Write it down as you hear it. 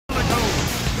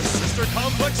Sister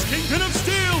Complex Kingpin of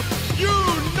Steel, Yu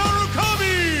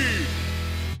Narukami!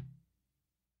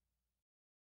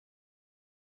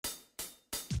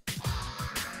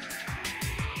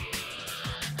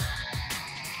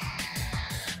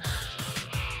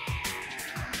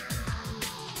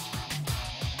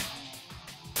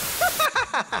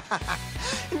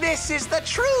 This is the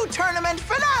true tournament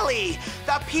finale!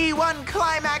 The P1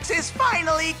 climax is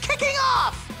finally kicking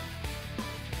off!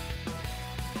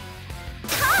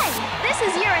 Hi, this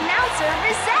is your announcer,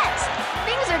 Rosette.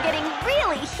 Things are getting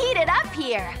really heated up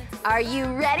here. Are you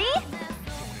ready?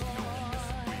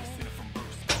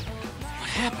 What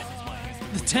happened?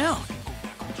 The town.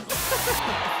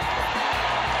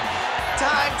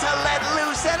 Time to let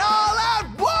loose an all-out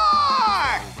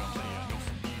war!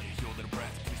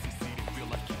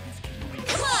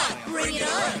 Come on, bring it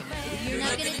on! You're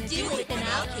not gonna do it, then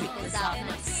I'll kick this out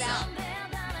myself.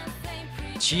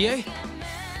 Chie?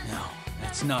 No,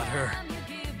 that's not her.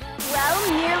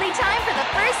 Well, nearly time for the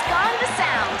first gong to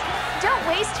sound. Don't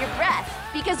waste your breath,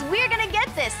 because we're gonna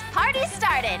get this party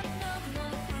started.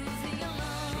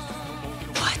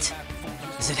 What?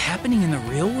 Is it happening in the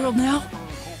real world now?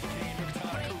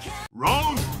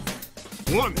 Round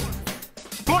 1.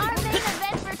 Our main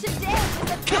event for today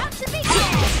is about to begin.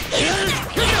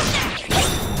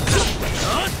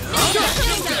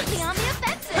 Quickly on the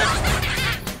offensive.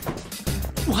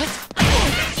 What?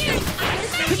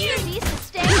 Mr. Yu needs to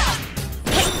stay up.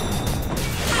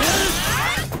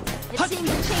 It seems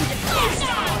to change its place in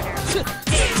order.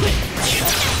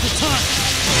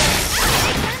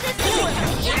 Do it!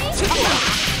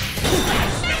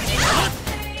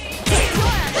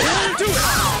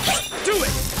 Do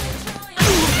it!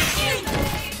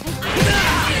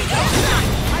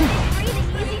 Are they breathing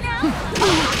easy now?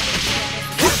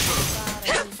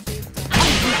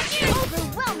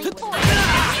 Overwhelming force.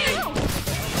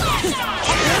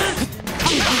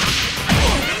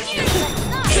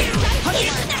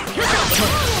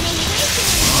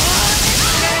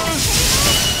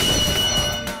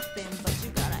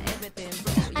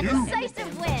 A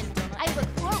decisive win. I look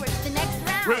forward to the next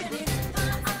round. Ready.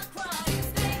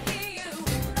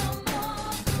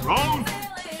 Round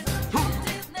 2.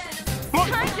 Fight!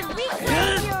 Time to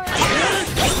reclaim your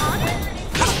honor.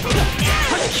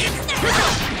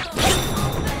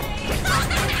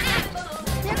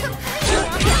 They're completely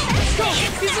on the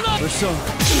offensive. Or so.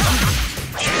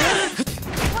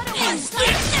 What a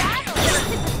one-sided battle!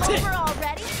 Is it over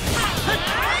already? That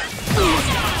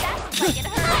looks like it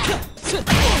hurt.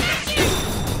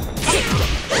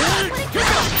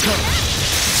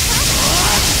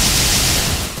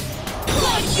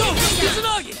 Go!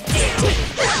 Izanagi!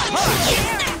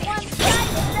 Very one-sided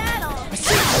battle.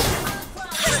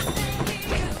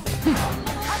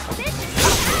 A vicious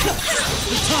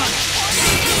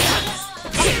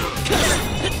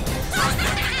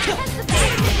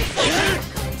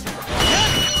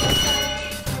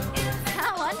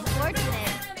How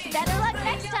unfortunate. Better luck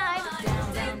next time.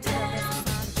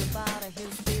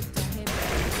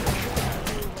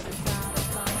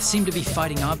 Seem to be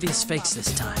fighting obvious fakes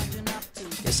this time.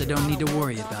 Guess I don't need to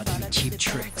worry about any cheap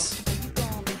tricks.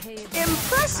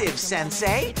 Impressive,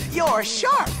 Sensei. You're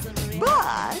sharp.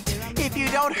 But if you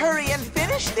don't hurry and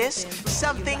finish this,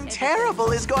 something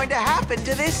terrible is going to happen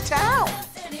to this town.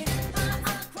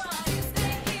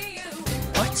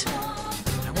 What?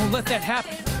 I won't let that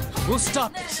happen. We'll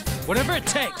stop this, whatever it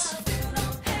takes.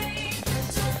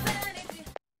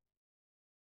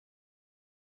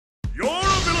 Your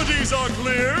abilities are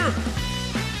clear!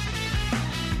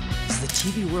 Is the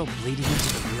TV world bleeding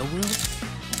into the real world?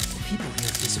 The people here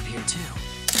have disappeared too.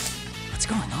 What's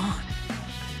going on?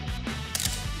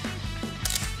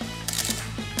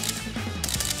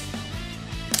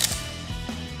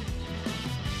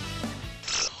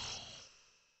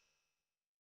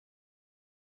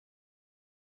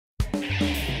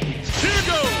 Here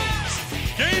goes!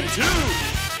 Game 2!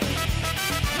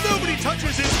 Nobody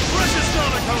touches his precious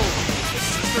Nanako! The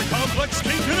Sister Complex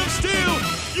Kingpin of Steel,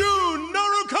 Yu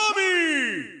Narukami!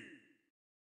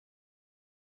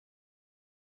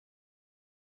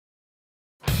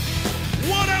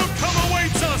 What outcome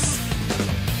awaits us?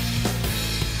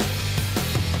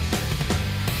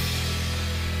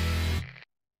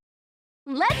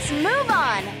 Let's move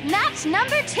on. Match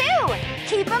number 2.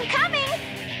 Keep them coming.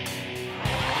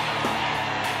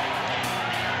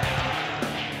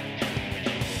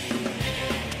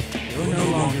 You're no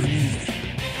longer needed.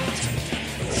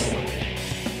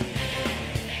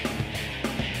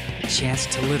 Chance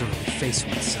to literally face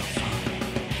oneself, huh?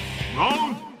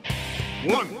 Round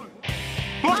 1.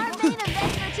 Our Fight! main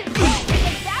event for today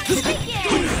is about to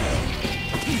begin.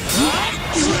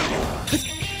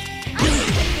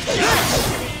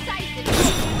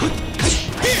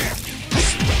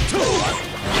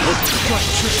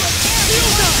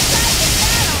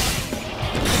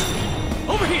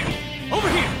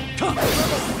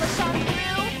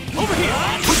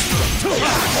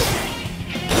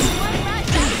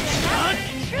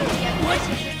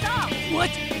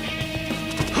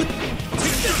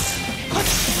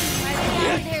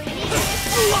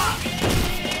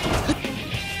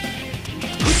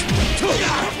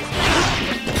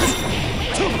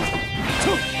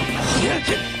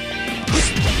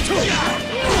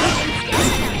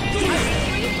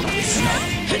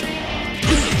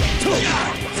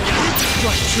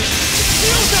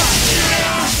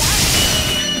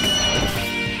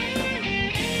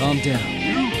 Calm down.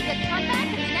 You make a comeback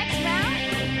in the next round?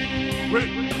 Wait.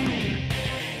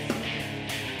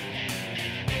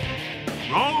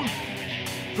 Round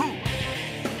 2.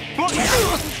 Fight!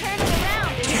 Turn it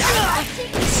around.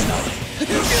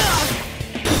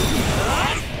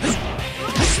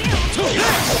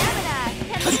 Stamina.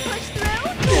 Can we push through?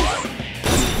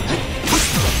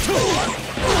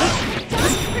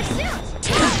 Dodge pursuit.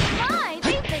 My,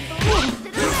 they've been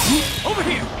blasted away. Over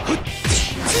here!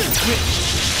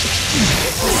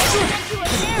 Into a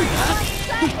very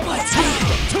long-sided battle.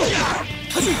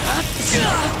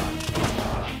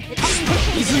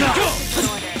 Easy now.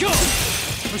 Go!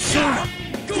 Persona!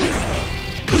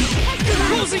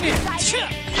 Closing in!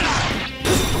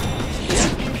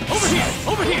 Over here!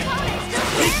 Over here!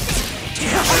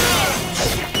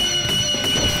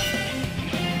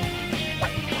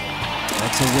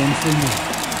 That's a win for me.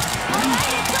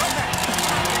 Alright, it's over.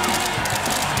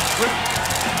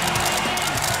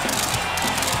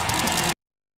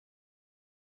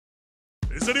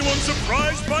 Is anyone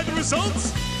surprised by the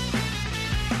results?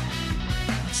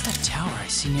 What's that tower I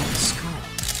see near the school?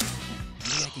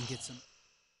 Maybe I can get some...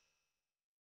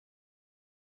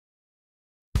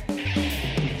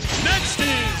 Next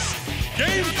is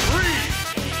Game 3.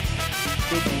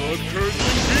 The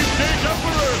blood-curdling beefcake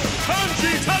emperor,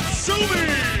 Kanji Tatsumi!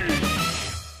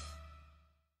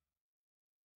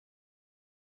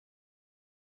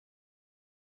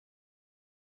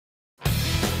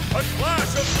 A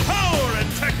clash of power and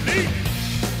technique!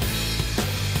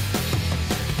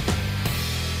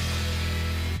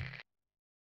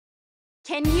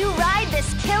 Can you ride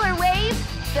this killer wave?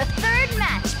 The third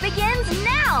match begins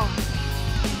now!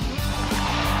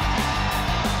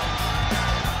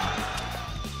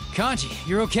 Kanji,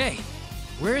 you're okay.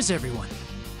 Where is everyone?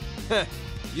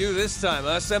 You this time,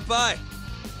 huh, senpai?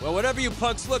 Well, whatever you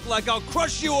punks look like, I'll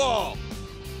crush you all!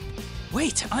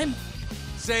 Wait, I'm...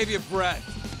 Save your breath.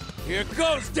 Here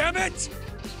goes, damn it!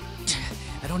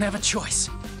 I don't have a choice.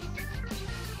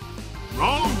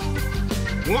 Round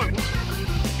 1.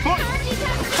 Fight!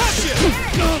 Gotcha!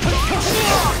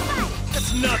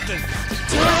 That's nothing!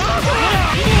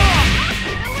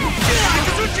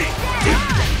 Akazuchi!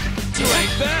 You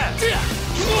ain't bad!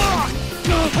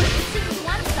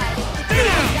 One-sided.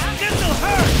 This'll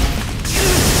hurt!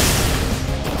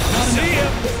 See ya!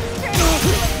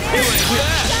 You ain't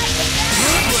bad!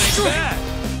 You ain't bad!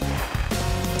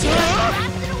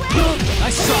 I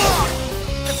saw it.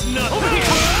 That's nothing!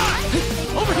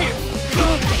 Over here!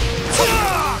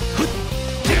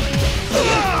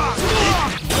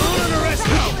 Don't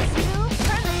underestimate!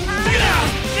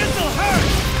 This'll hurt!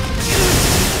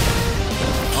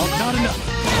 Oh, not enough.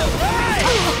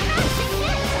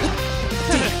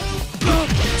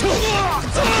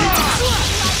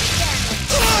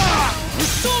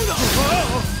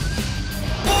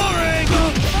 Boring!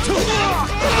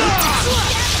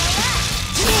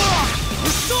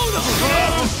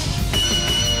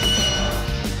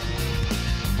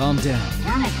 Calm down.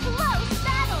 What a close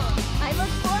battle! I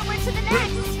look forward to the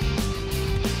next!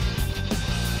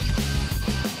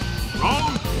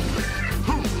 Round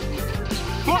 2.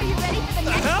 Are Fight! you ready for the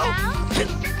next hell? round?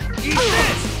 Eat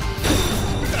this!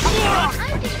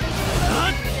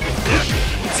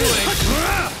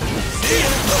 See ya!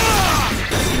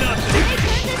 Nothing!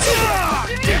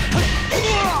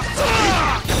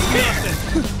 Nothing!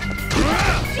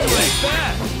 You ain't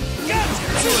bad!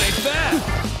 You ain't bad!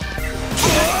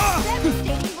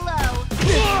 Devastating blow.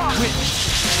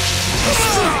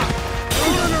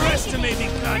 Don't underestimate me,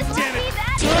 This won't goddammit! be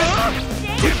that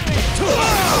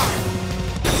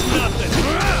Nothing!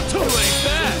 You ain't bad! You ain't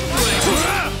bad!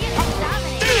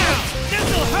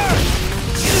 This'll hurt!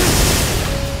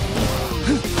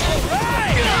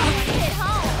 Alright! Hit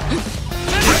home.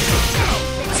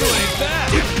 You ain't bad!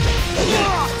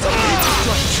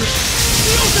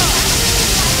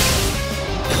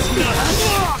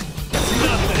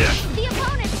 Nothing! The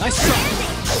opponent's I saw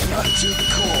standing. Not too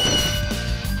cool.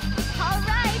 All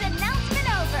right, announcement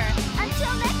over.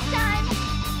 Until next time.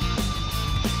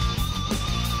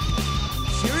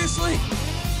 Seriously?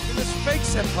 You're this fake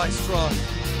senpai strong.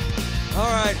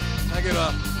 Alright, I give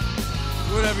up.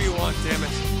 Whatever you want, damn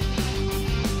it.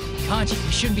 Kanji,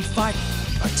 we shouldn't be fighting.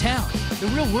 Our town, the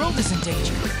real world is in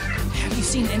danger. Have you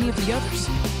seen any of the others?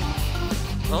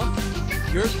 Huh?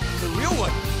 You're the real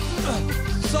one?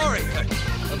 Sorry,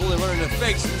 I've only run into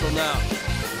fakes until now.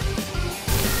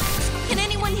 Can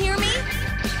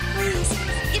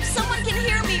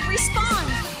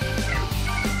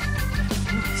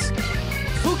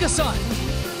Mitsuda-san!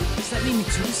 Does that mean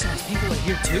Mitsuda-san's people are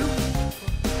here too?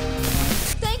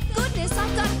 Thank goodness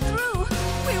I got through.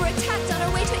 We were attacked on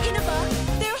our way to Inaba.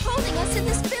 They're holding us in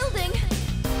this building.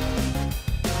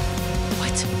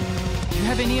 What? You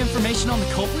have any information on the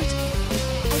culprit?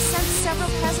 I sensed several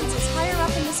presences higher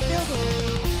up in this building.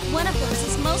 One of those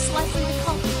is most likely the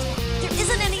culprit. There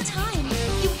isn't any time.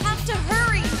 You have to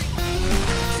hurry.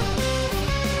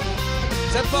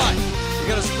 Senpai, we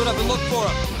gotta split up and look for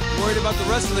him. I'm worried about the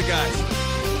rest of the guys.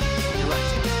 You're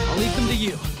right. I'll leave them to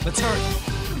you. Let's hurry.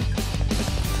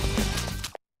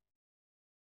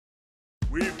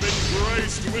 We've been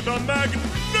graced with a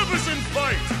magnificent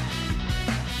fight!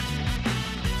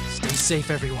 Stay safe,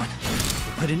 everyone.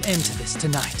 We'll put an end to this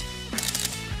tonight.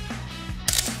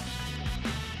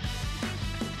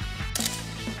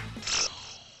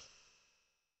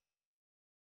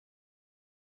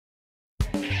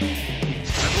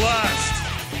 At last,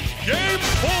 Game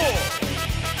 4!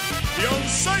 The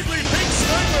unsightly pink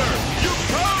sniper,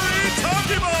 Yukari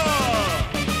Takiba!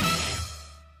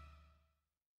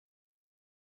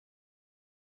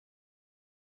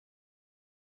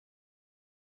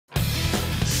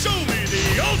 Show me the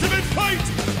ultimate fight!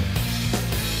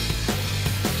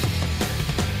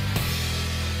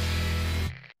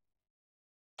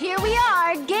 Here we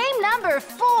are, game number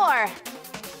 4.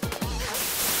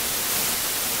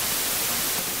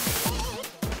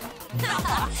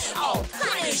 I'll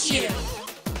punish you.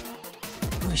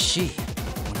 Who is she?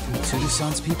 One of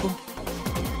Mitsuda-san's people?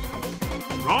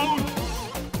 Round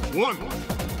 1. I'm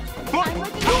Fight!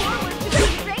 looking forward to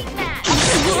this great match.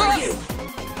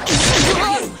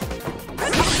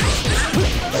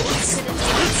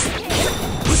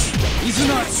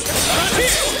 Izuna!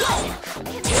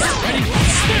 Ready?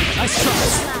 Nice try!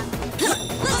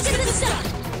 Let's get this done.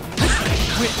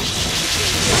 Quit!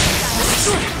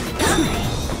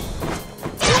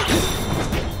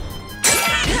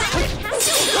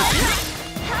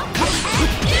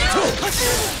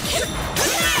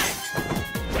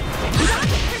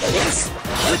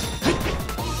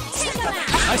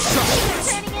 Nice try!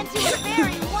 Turning into a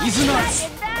very Izuna!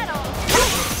 one-sided battle.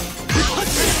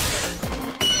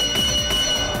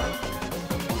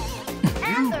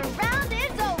 And the round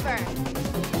is over.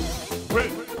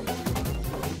 Win!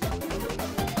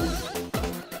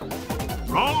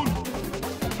 Round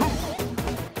 2.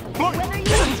 Fight! Whether you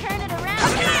can turn it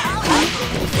around or not,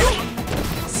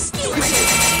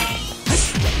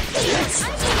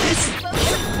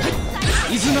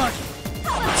 Izuna!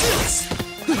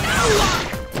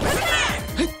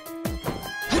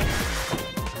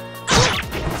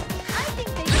 I think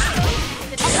they both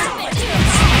the damage.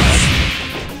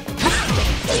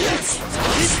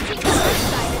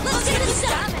 Let's get this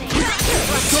done.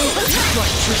 Right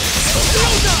trick!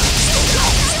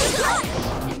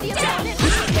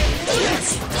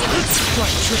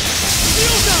 Right trick!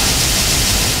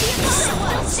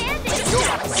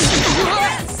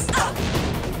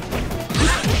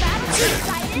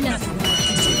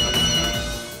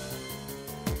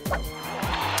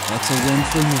 That's a win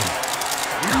for me.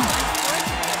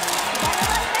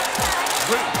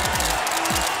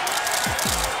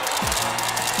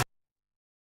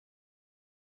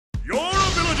 Your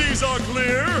abilities are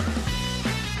clear!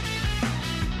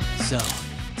 So,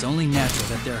 it's only natural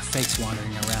that there are fakes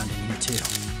wandering around in here too.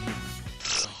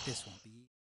 Looks like this won't be.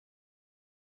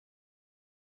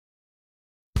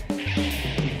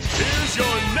 Here's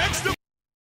your next...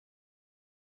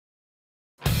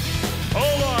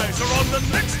 All eyes are on the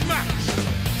next match!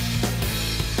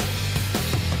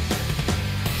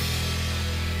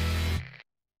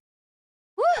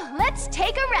 Whew, let's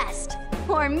take a rest.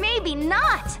 Or maybe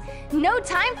not. No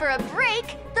time for a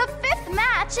break. The 5th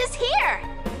match is here.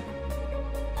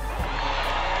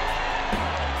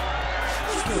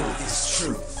 Know this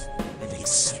truth and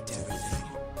accept everything.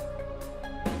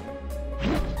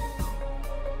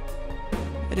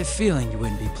 I had a feeling you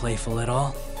wouldn't be playful at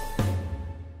all.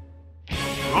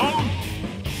 Round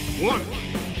 1.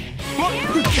 Fight!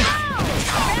 Here we go.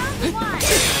 Round 1.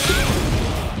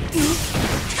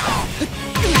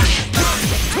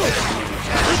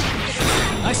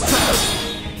 Nice try!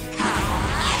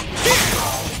 They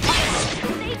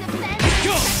defend.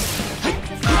 Go!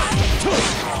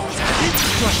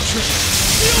 Right trick!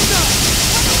 Feel that!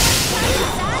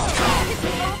 That is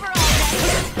the overall.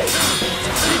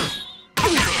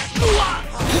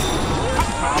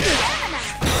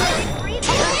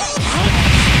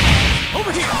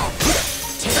 Over here!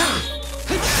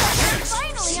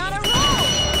 Finally on a roll.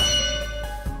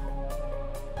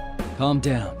 Calm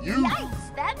down.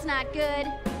 Yikes, that's not good.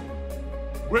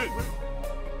 Win!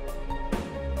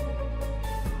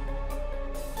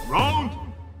 Round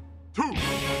 2.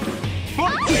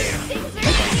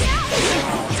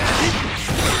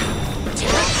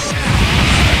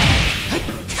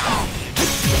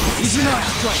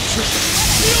 Izanagi strike triple.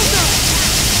 Feel that!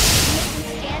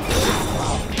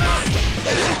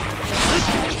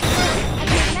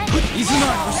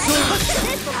 Izanagi resurgence.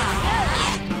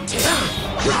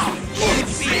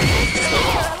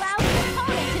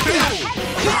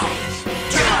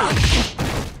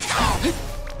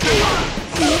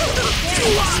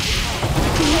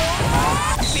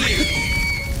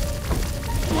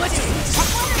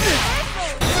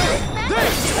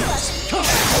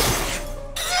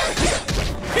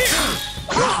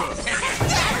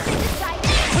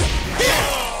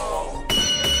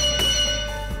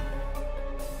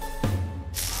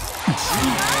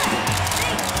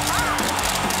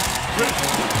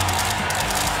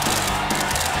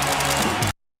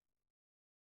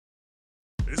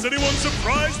 Is anyone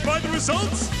surprised by the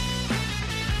results?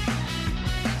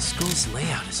 The school's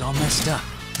layout is all messed up.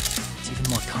 It's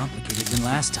even more complicated than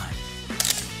last time.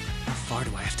 How far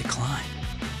do I have to climb?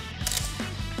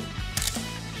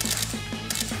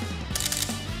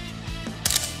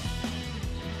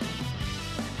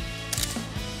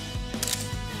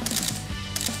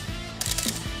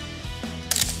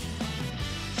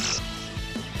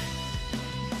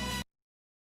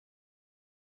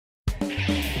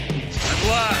 At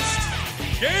last,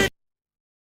 game.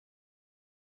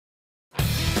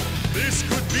 This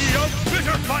could be a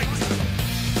bitter fight.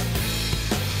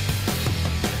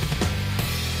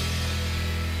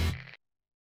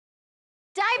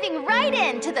 Diving right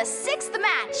into the 6th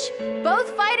match.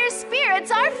 Both fighters'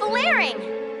 spirits are flaring.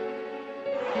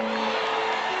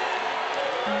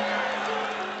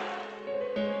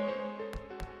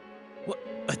 What?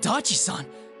 Adachi-san?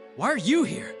 Why are you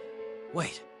here?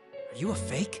 Wait, are you a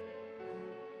fake?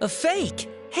 A fake?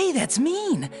 Hey, that's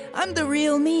mean. I'm the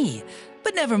real me.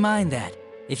 But never mind that.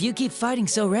 If you keep fighting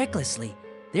so recklessly,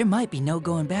 there might be no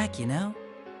going back, you know?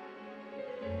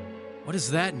 What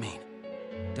does that mean?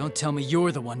 Don't tell me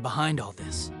you're the one behind all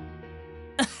this.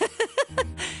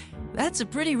 That's a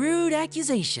pretty rude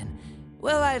accusation.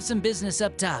 Well, I have some business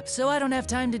up top, so I don't have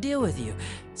time to deal with you.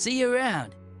 See you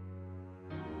around.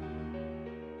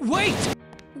 Wait!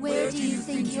 Where do you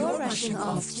think you're rushing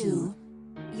off to?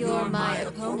 You're my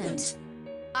opponent.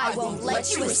 I won't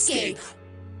let you escape.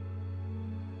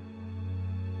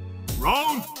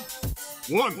 Round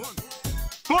 1.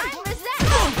 Fight! I'm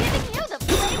resentful giving you the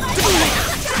play-by-play.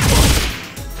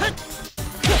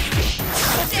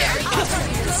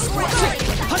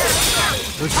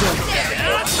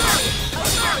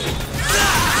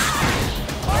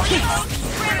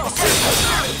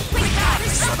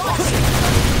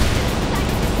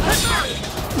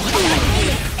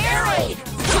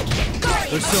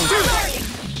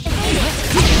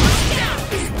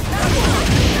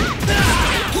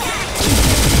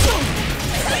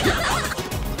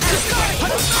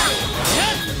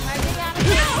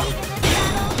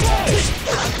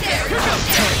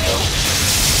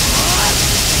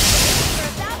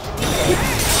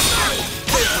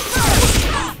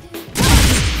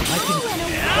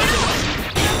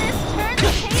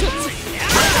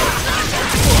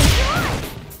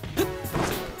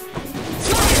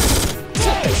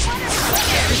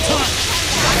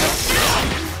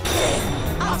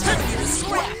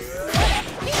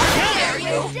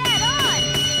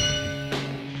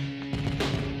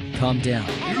 Calm down.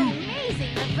 An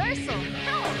amazing reversal.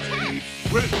 How intense.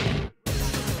 Win.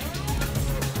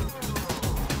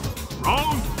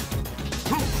 Round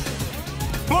 2.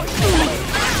 Fight!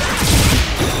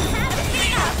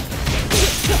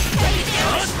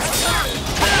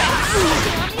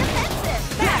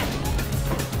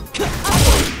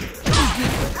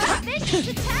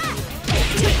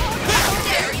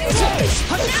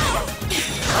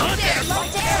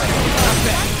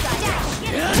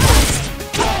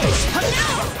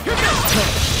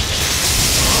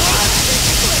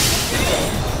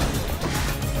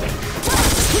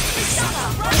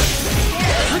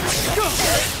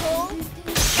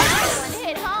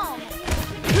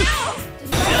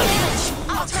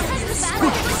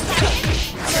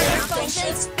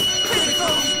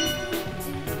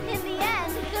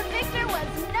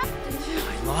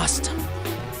 Lost him.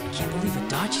 Can't believe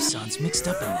Adachi-san's mixed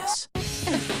up in this.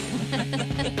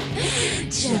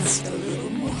 Just a little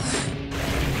more.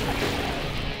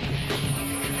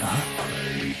 Huh?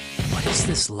 What is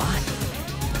this line?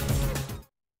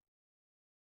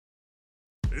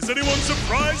 Is anyone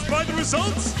surprised by the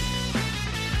results?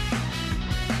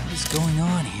 What is going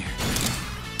on here?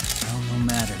 Well, no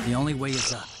matter. The only way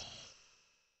is up.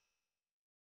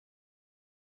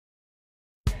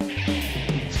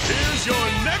 Here's your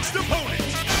next opponent.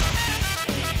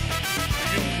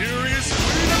 The Imperious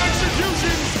Queen of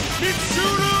Executions,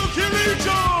 Mitsuru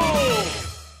Kirijo!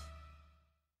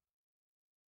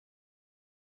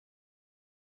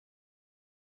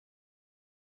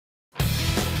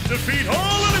 defeat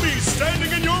all enemies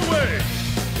standing in your way!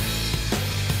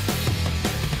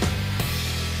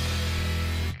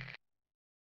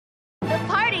 The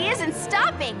party isn't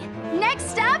stopping!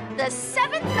 Next up, the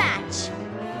 7th match!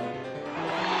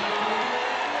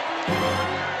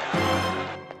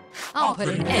 I'll put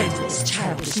an end to this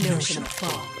childish notion of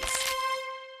falls.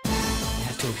 I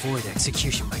have to avoid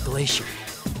execution by glacier.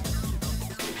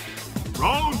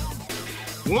 Round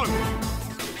 1.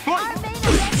 Our Fight! main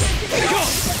event is the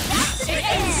It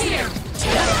ends here!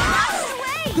 Out of the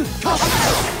way!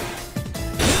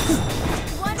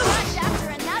 One rush after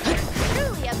another.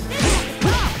 Truly a vicious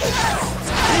brawl.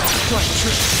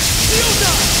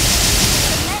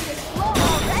 Tremendous blow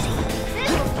already.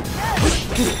 This will be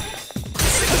good.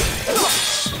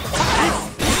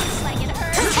 Looks like it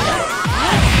hurt.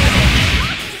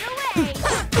 Knocks it away.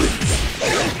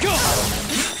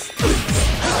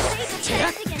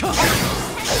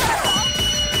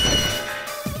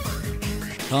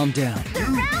 Calm down. The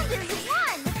round is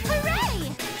won! Hooray!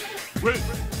 Win!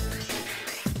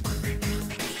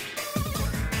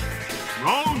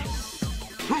 Round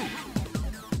 2.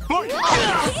 Fight!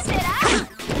 Keep it up!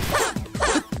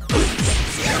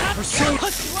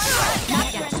 One rush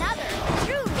after another.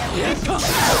 Truly a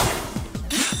vicious.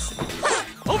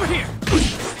 Over here!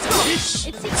 It's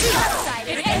the outside.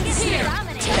 It ends here.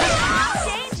 Dominate.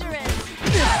 Dangerous.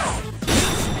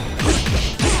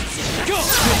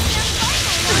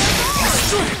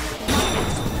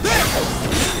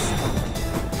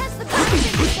 Has the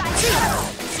position decided?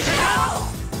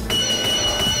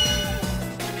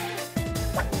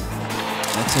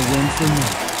 That's a win for me.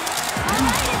 All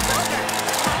right, it's over.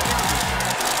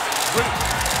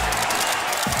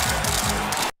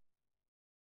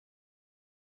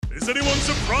 Is anyone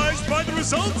surprised by the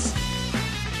results?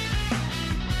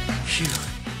 Phew.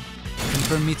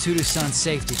 Confirmed Mitsuru-san's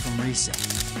safety from Risa.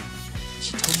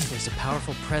 She told me there's a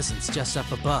powerful presence just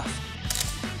up above.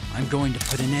 I'm going to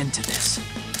put an end to this.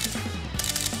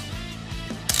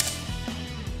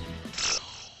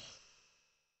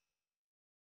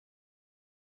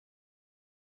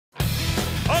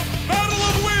 A battle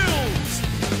of wills!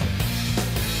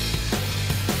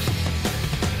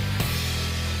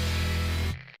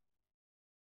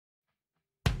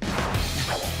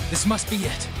 This must be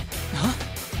it. Huh?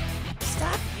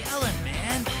 Stop yelling,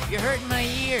 man. You're hurting my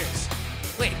ears.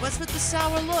 Wait, what's with the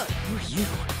sour look? Who are you?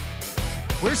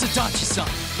 Where's Adachi-san?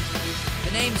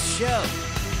 The name's Sho.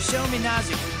 Sho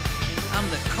Minazuki. I'm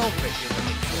the culprit you're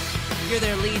looking for. You're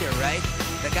their leader, right?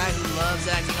 The guy who loves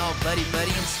acting all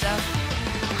buddy-buddy and stuff?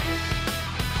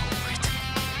 Culprit.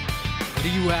 What are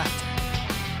you after?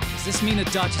 Does this mean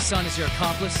Adachi-san is your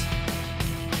accomplice?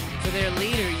 For their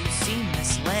leader, you seem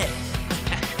misled.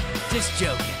 Just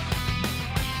joking.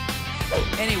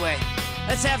 Anyway,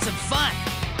 let's have some fun.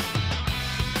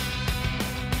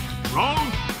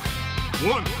 Round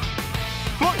 1.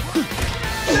 Fight!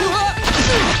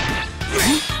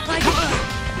 Like,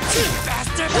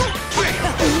 bastard!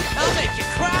 I'll make you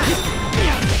cry!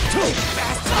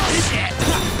 Bastard shit!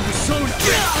 Persona!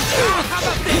 How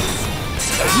about this?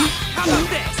 How about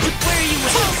this? Where are you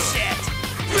at, shit?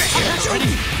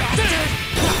 Ready? Bastard!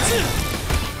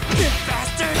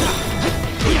 Bastard!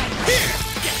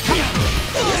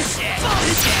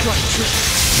 Bullshit!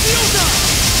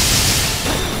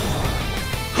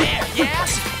 There, yeah?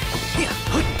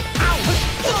 Ow!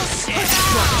 Bullshit!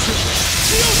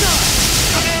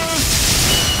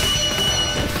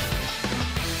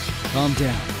 Calm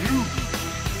down. You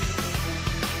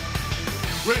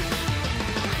win!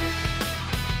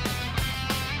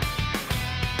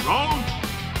 Round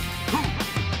 2.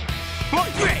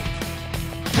 Fight! Break!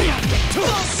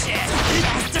 Bullshit!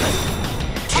 Bastard!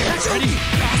 Ready?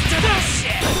 Bastard!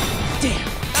 Bullshit! Damn.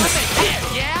 There,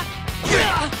 yeah?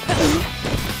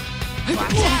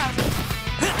 Watch out!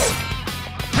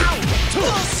 Ow!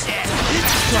 Bullshit!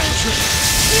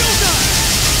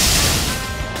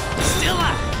 Still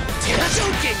up!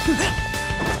 Joking!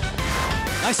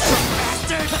 Nice try.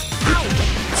 Bastard! Ow!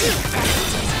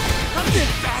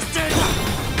 Bastard!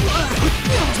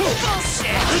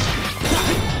 Bullshit!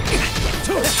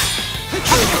 Bastard!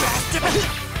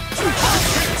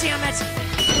 Damn it!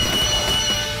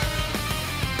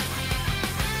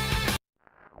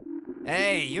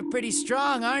 Hey, you're pretty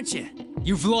strong, aren't you?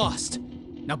 You've lost.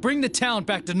 Now bring the town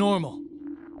back to normal.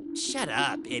 Shut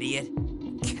up, idiot.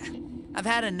 I've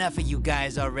had enough of you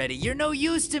guys already. You're no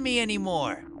use to me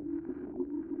anymore.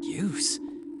 Use?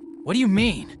 What do you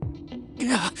mean?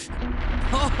 What?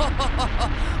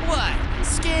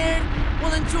 Scared?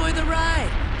 Well, enjoy the ride.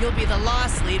 You'll be the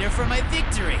loss leader for my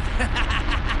victory.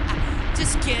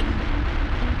 Just kidding.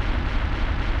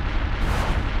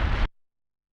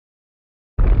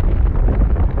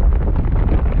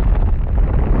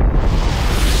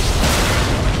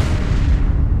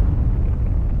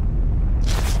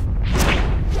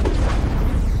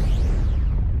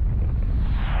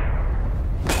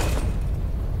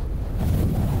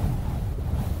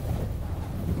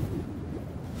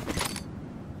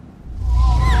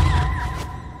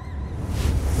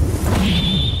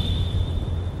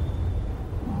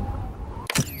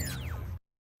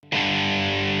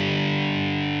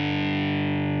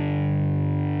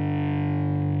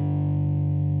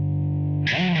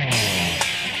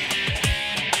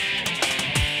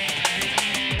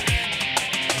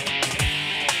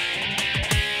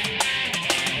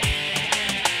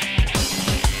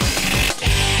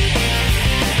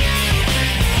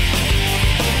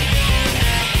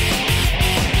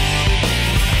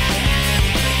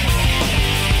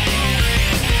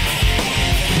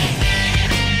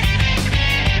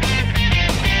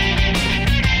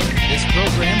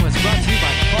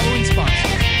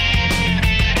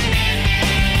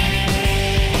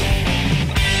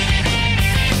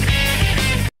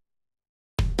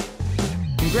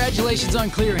 Congratulations on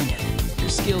clearing it. Your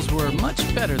skills were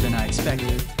much better than I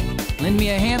expected. Lend me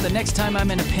a hand the next time I'm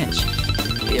in a pinch.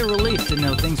 It'd be a relief to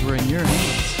know things were in your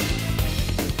hands.